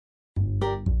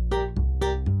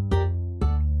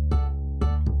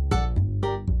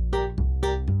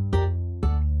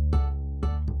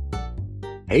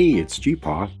Hey, it's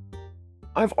G-Paw.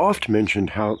 I've oft mentioned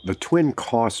how the twin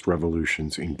cost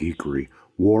revolutions in geekery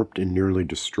warped and nearly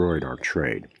destroyed our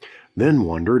trade. Then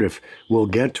wondered if we'll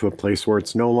get to a place where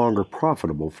it's no longer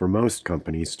profitable for most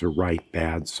companies to write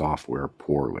bad software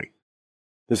poorly.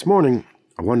 This morning,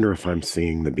 I wonder if I'm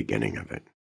seeing the beginning of it.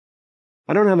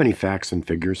 I don't have any facts and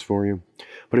figures for you,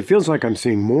 but it feels like I'm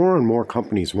seeing more and more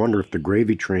companies wonder if the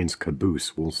gravy train's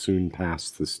caboose will soon pass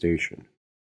the station.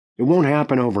 It won't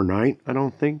happen overnight, I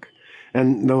don't think,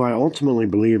 and though I ultimately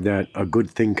believe that a good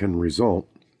thing can result,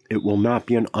 it will not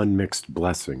be an unmixed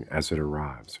blessing as it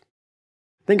arrives.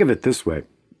 Think of it this way.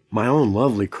 My own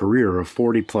lovely career of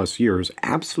 40 plus years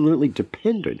absolutely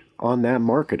depended on that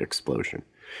market explosion.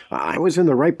 I was in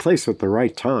the right place at the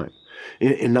right time.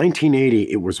 In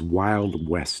 1980, it was Wild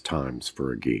West times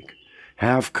for a geek.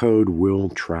 Have code, will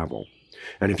travel.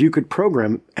 And if you could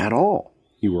program at all,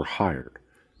 you were hired.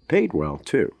 Paid well,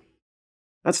 too.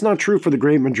 That's not true for the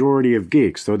great majority of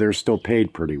geeks, though they're still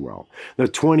paid pretty well. The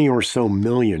 20 or so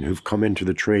million who've come into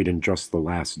the trade in just the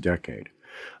last decade.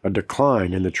 A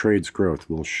decline in the trade's growth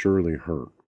will surely hurt.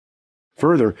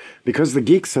 Further, because the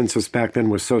geek census back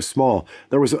then was so small,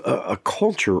 there was a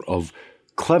culture of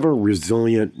clever,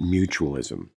 resilient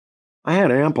mutualism. I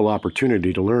had ample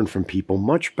opportunity to learn from people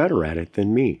much better at it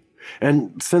than me.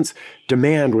 And since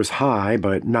demand was high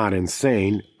but not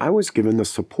insane, I was given the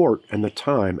support and the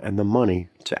time and the money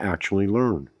to actually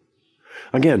learn.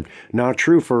 Again, not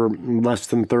true for less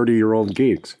than 30-year-old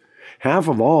geeks. Half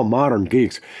of all modern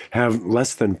geeks have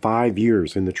less than 5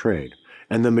 years in the trade,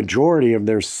 and the majority of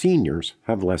their seniors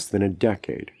have less than a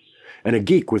decade. And a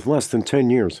geek with less than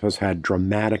 10 years has had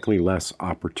dramatically less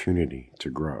opportunity to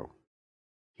grow.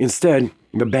 Instead,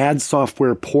 the bad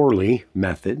software poorly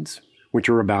methods, which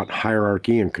are about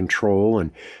hierarchy and control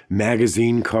and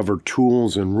magazine cover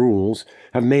tools and rules,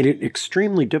 have made it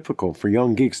extremely difficult for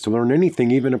young geeks to learn anything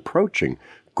even approaching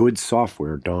good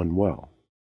software done well.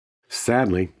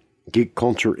 Sadly, geek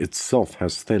culture itself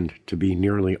has thinned to be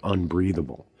nearly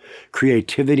unbreathable.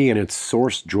 Creativity and its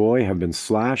source joy have been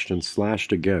slashed and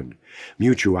slashed again.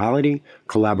 Mutuality,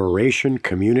 collaboration,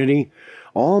 community,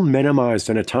 all minimized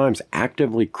and at times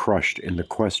actively crushed in the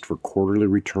quest for quarterly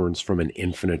returns from an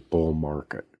infinite bull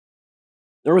market.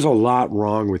 There was a lot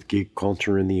wrong with geek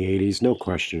culture in the 80s, no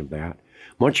question of that.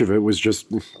 Much of it was just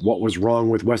what was wrong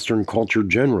with Western culture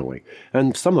generally,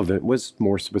 and some of it was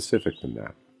more specific than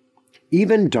that.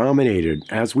 Even dominated,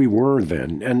 as we were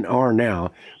then and are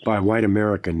now, by white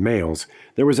American males,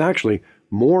 there was actually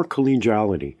more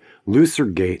collegiality, looser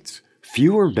gates,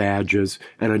 fewer badges,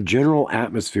 and a general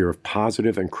atmosphere of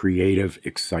positive and creative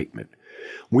excitement.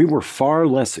 We were far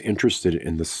less interested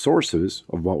in the sources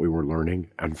of what we were learning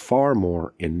and far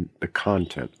more in the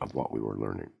content of what we were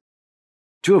learning.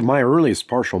 Two of my earliest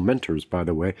partial mentors, by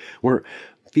the way, were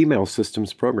female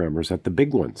systems programmers at the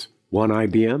big ones, one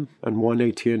IBM and one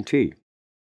AT&T.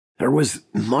 There was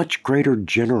much greater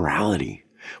generality.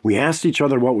 We asked each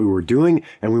other what we were doing,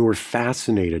 and we were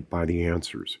fascinated by the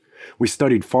answers. We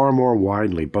studied far more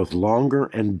widely, both longer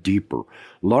and deeper,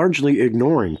 largely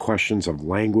ignoring questions of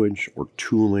language or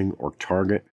tooling or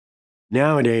target.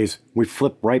 Nowadays, we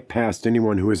flip right past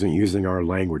anyone who isn't using our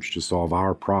language to solve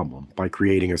our problem by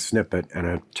creating a snippet and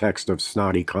a text of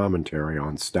snotty commentary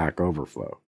on Stack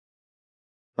Overflow.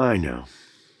 I know.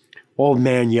 Old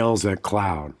man yells at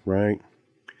cloud, right?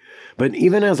 But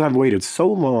even as I've waited so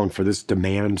long for this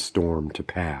demand storm to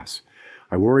pass,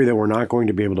 I worry that we're not going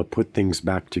to be able to put things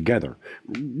back together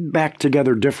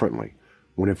differently,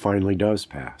 when it finally does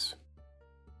pass.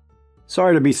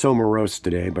 Sorry to be so morose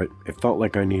today, but it felt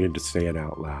like I needed to say it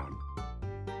out loud.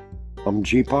 I'm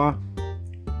G-Paw.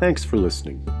 Thanks for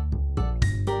listening.